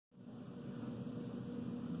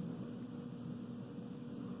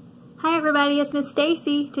Hi everybody, it's Miss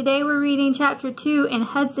Stacy. Today we're reading chapter 2 in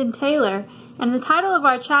Hudson Taylor, and the title of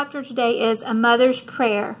our chapter today is A Mother's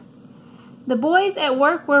Prayer. The boys at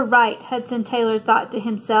work were right, Hudson Taylor thought to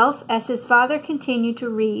himself as his father continued to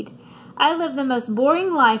read. I live the most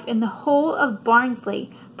boring life in the whole of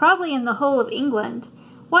Barnsley, probably in the whole of England.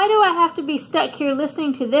 Why do I have to be stuck here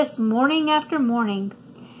listening to this morning after morning?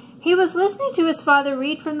 He was listening to his father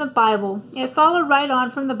read from the Bible. It followed right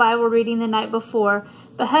on from the Bible reading the night before,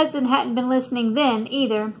 but Hudson hadn't been listening then,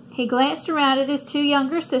 either. He glanced around at his two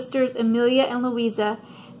younger sisters, Amelia and Louisa.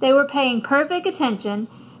 They were paying perfect attention.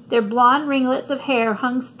 Their blonde ringlets of hair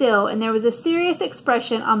hung still, and there was a serious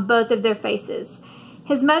expression on both of their faces.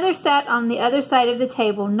 His mother sat on the other side of the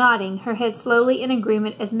table, nodding, her head slowly in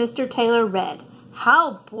agreement as Mr. Taylor read.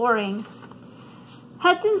 How boring!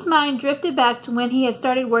 Hudson's mind drifted back to when he had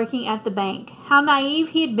started working at the bank. How naive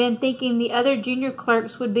he had been, thinking the other junior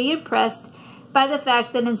clerks would be impressed by the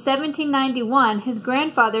fact that in 1791 his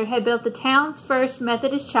grandfather had built the town's first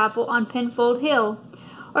Methodist chapel on Penfold Hill,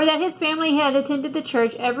 or that his family had attended the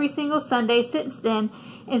church every single Sunday since then.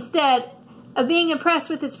 Instead of being impressed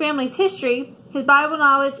with his family's history, his Bible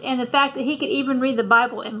knowledge, and the fact that he could even read the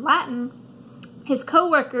Bible in Latin, his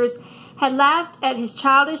co-workers had laughed at his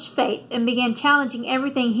childish faith and began challenging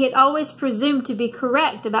everything he had always presumed to be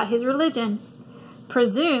correct about his religion.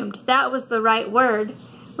 Presumed, that was the right word.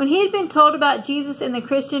 When he had been told about Jesus and the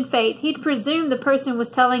Christian faith, he'd presumed the person was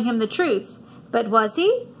telling him the truth. But was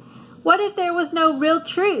he? What if there was no real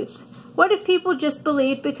truth? What if people just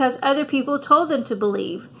believed because other people told them to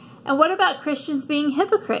believe? And what about Christians being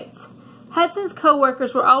hypocrites? Hudson's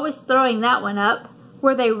co-workers were always throwing that one up.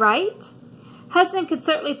 Were they right? Hudson could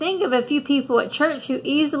certainly think of a few people at church who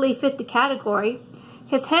easily fit the category.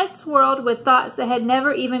 His head swirled with thoughts that had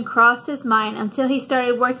never even crossed his mind until he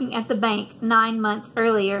started working at the bank 9 months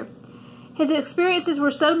earlier. His experiences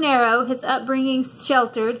were so narrow, his upbringing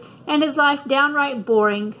sheltered, and his life downright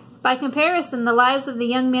boring. By comparison, the lives of the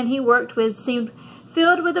young men he worked with seemed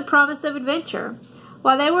filled with the promise of adventure.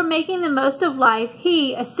 While they were making the most of life,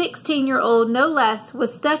 he, a 16-year-old no less,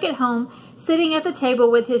 was stuck at home, sitting at the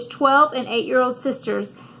table with his 12- and 8-year-old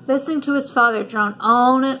sisters, listening to his father drone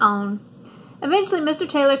on and on. Eventually, Mr.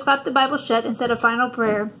 Taylor clapped the Bible shut and said a final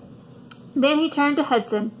prayer. Then he turned to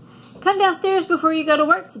Hudson. Come downstairs before you go to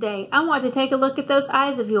work today. I want to take a look at those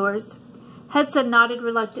eyes of yours. Hudson nodded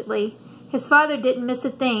reluctantly. His father didn't miss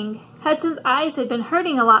a thing. Hudson's eyes had been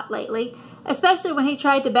hurting a lot lately, especially when he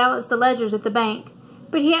tried to balance the ledgers at the bank.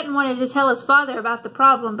 But he hadn't wanted to tell his father about the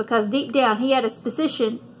problem because deep down he had a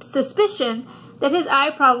suspicion that his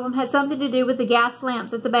eye problem had something to do with the gas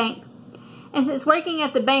lamps at the bank. And since working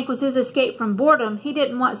at the bank was his escape from boredom, he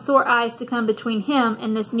didn't want sore eyes to come between him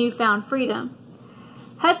and this newfound freedom.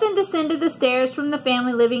 Hudson descended the stairs from the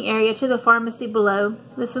family living area to the pharmacy below.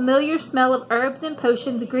 The familiar smell of herbs and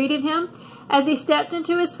potions greeted him as he stepped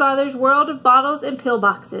into his father's world of bottles and pill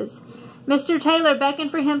boxes. Mr. Taylor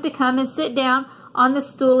beckoned for him to come and sit down on the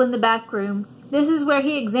stool in the back room. This is where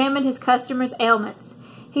he examined his customers' ailments.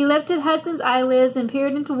 He lifted Hudson's eyelids and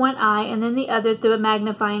peered into one eye and then the other through a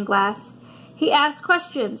magnifying glass. He asked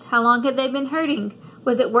questions. How long had they been hurting?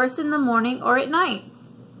 Was it worse in the morning or at night?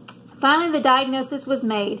 Finally, the diagnosis was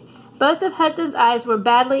made. Both of Hudson's eyes were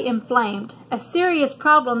badly inflamed, a serious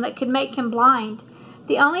problem that could make him blind.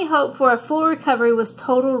 The only hope for a full recovery was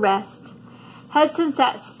total rest. Hudson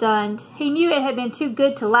sat stunned. He knew it had been too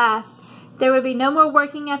good to last. There would be no more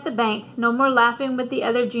working at the bank, no more laughing with the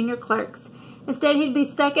other junior clerks. Instead, he'd be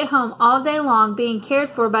stuck at home all day long, being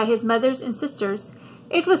cared for by his mothers and sisters.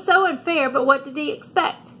 It was so unfair, but what did he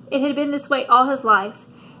expect? It had been this way all his life.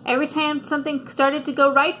 Every time something started to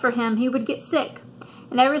go right for him, he would get sick.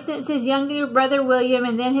 And ever since his younger brother William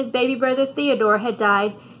and then his baby brother Theodore had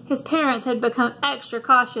died, his parents had become extra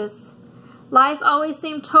cautious. Life always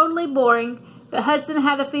seemed totally boring, but Hudson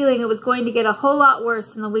had a feeling it was going to get a whole lot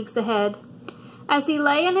worse in the weeks ahead. As he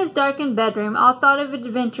lay in his darkened bedroom, all thought of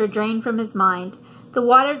adventure drained from his mind. The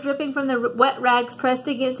water dripping from the wet rags pressed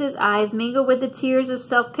against his eyes mingled with the tears of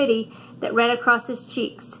self-pity that ran across his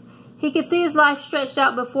cheeks. He could see his life stretched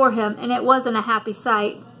out before him, and it wasn't a happy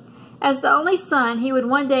sight. As the only son, he would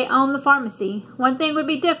one day own the pharmacy. One thing would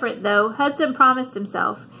be different, though. Hudson promised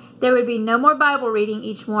himself. There would be no more Bible reading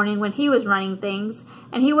each morning when he was running things,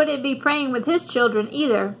 and he wouldn't be praying with his children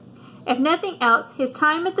either. If nothing else, his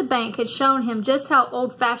time at the bank had shown him just how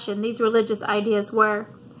old-fashioned these religious ideas were.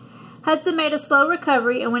 Hudson made a slow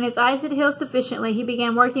recovery, and when his eyes had healed sufficiently, he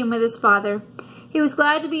began working with his father. He was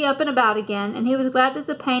glad to be up and about again, and he was glad that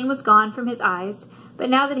the pain was gone from his eyes. But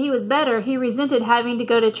now that he was better, he resented having to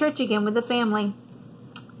go to church again with the family.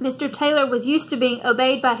 Mr. Taylor was used to being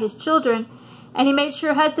obeyed by his children, and he made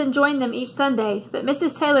sure Hudson joined them each Sunday, but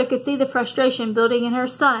Mrs. Taylor could see the frustration building in her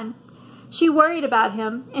son. She worried about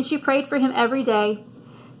him, and she prayed for him every day.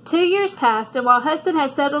 2 years passed, and while Hudson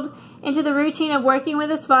had settled into the routine of working with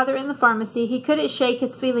his father in the pharmacy, he couldn't shake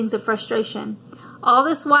his feelings of frustration. All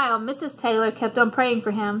this while, Mrs. Taylor kept on praying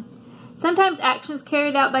for him. Sometimes actions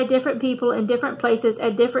carried out by different people in different places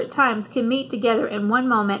at different times can meet together in one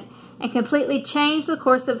moment and completely change the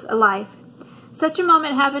course of a life. Such a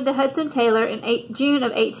moment happened to Hudson Taylor in June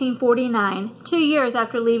of 1849, 2 years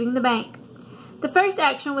after leaving the bank. The first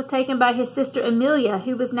action was taken by his sister Amelia,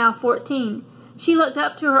 who was now 14. She looked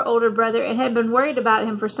up to her older brother and had been worried about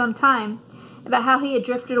him for some time, about how he had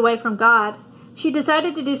drifted away from God. She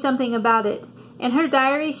decided to do something about it. In her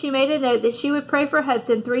diary, she made a note that she would pray for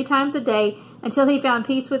Hudson 3 times a day until he found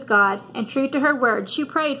peace with God, and true to her word, she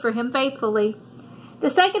prayed for him faithfully. The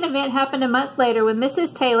second event happened a month later when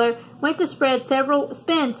Mrs. Taylor went to spend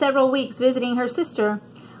several weeks visiting her sister.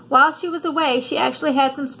 While she was away, she actually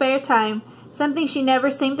had some spare time, something she never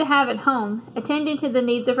seemed to have at home, attending to the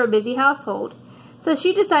needs of her busy household. So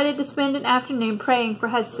she decided to spend an afternoon praying for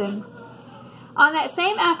Hudson. On that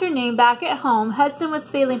same afternoon, back at home, Hudson was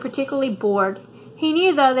feeling particularly bored. He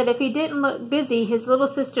knew, though, that if he didn't look busy, his little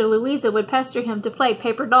sister Louisa would pester him to play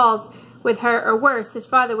paper dolls with her, or worse, his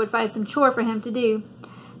father would find some chore for him to do.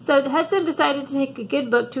 So Hudson decided to take a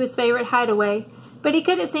good book to his favorite hideaway, but he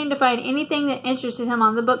couldn't seem to find anything that interested him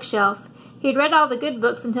on the bookshelf. He'd read all the good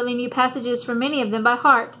books until he knew passages from many of them by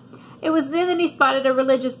heart. It was then that he spotted a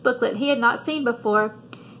religious booklet he had not seen before.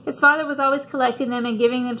 His father was always collecting them and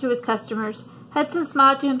giving them to his customers. Hudson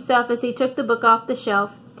smiled to himself as he took the book off the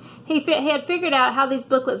shelf. He had figured out how these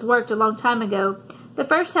booklets worked a long time ago. The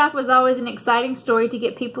first half was always an exciting story to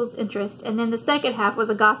get people's interest, and then the second half was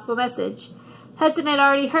a gospel message. Hudson had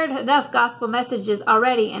already heard enough gospel messages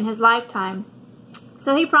already in his lifetime,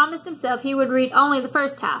 so he promised himself he would read only the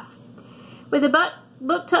first half. With the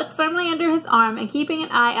book tucked firmly under his arm and keeping an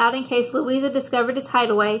eye out in case Louisa discovered his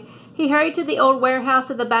hideaway, he hurried to the old warehouse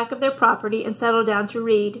at the back of their property and settled down to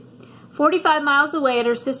read. 45 miles away at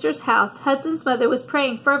her sister's house, Hudson's mother was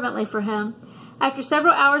praying fervently for him. After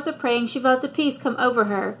several hours of praying, she felt a peace come over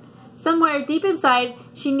her. Somewhere deep inside,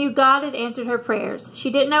 she knew God had answered her prayers. She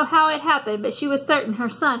didn't know how it happened, but she was certain her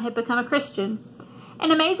son had become a Christian.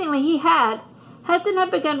 And amazingly, he had. Hudson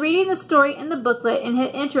had begun reading the story in the booklet and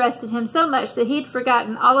had interested him so much that he had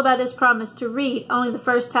forgotten all about his promise to read only the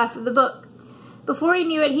first half of the book. Before he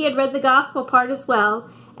knew it, he had read the gospel part as well.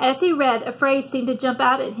 As he read, a phrase seemed to jump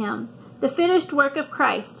out at him. The finished work of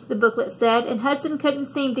Christ, the booklet said, and Hudson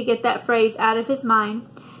couldn't seem to get that phrase out of his mind.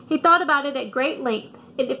 He thought about it at great length,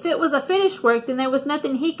 and if it was a finished work, then there was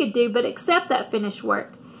nothing he could do but accept that finished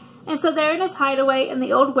work. And so there in his hideaway in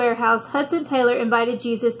the old warehouse, Hudson Taylor invited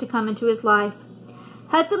Jesus to come into his life.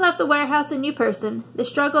 Hudson left the warehouse a new person. The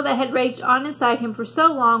struggle that had raged on inside him for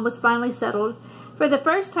so long was finally settled. For the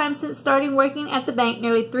first time since starting working at the bank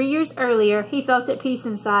nearly 3 years earlier, he felt at peace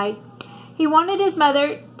inside. He wanted his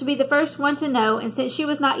mother to be the first one to know, and since she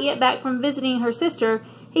was not yet back from visiting her sister,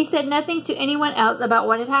 he said nothing to anyone else about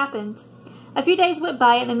what had happened. A few days went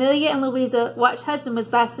by, and Amelia and Louisa watched Hudson with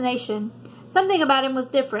fascination. Something about him was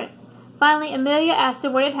different. Finally, Amelia asked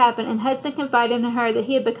him what had happened, and Hudson confided in her that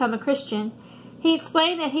he had become a Christian. He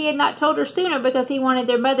explained that he had not told her sooner because he wanted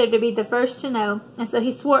their mother to be the first to know, and so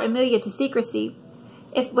he swore Amelia to secrecy.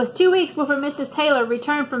 It was 2 weeks before Mrs. Taylor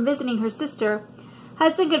returned from visiting her sister.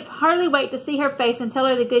 Hudson could hardly wait to see her face and tell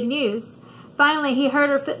her the good news. Finally, he heard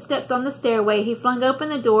her footsteps on the stairway. He flung open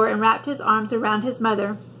the door and wrapped his arms around his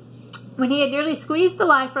mother. When he had nearly squeezed the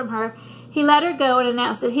life from her, he let her go and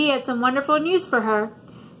announced that he had some wonderful news for her.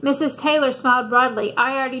 Mrs. Taylor smiled broadly.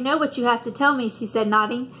 "I already know what you have to tell me," she said,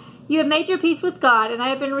 nodding. "You have made your peace with God, and I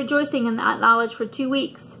have been rejoicing in that knowledge for 2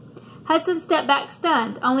 weeks." Hudson stepped back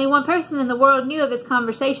stunned. Only one person in the world knew of his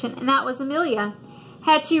conversation, and that was Amelia.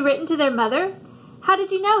 Had she written to their mother? "How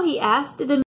did you know?" he asked. "Did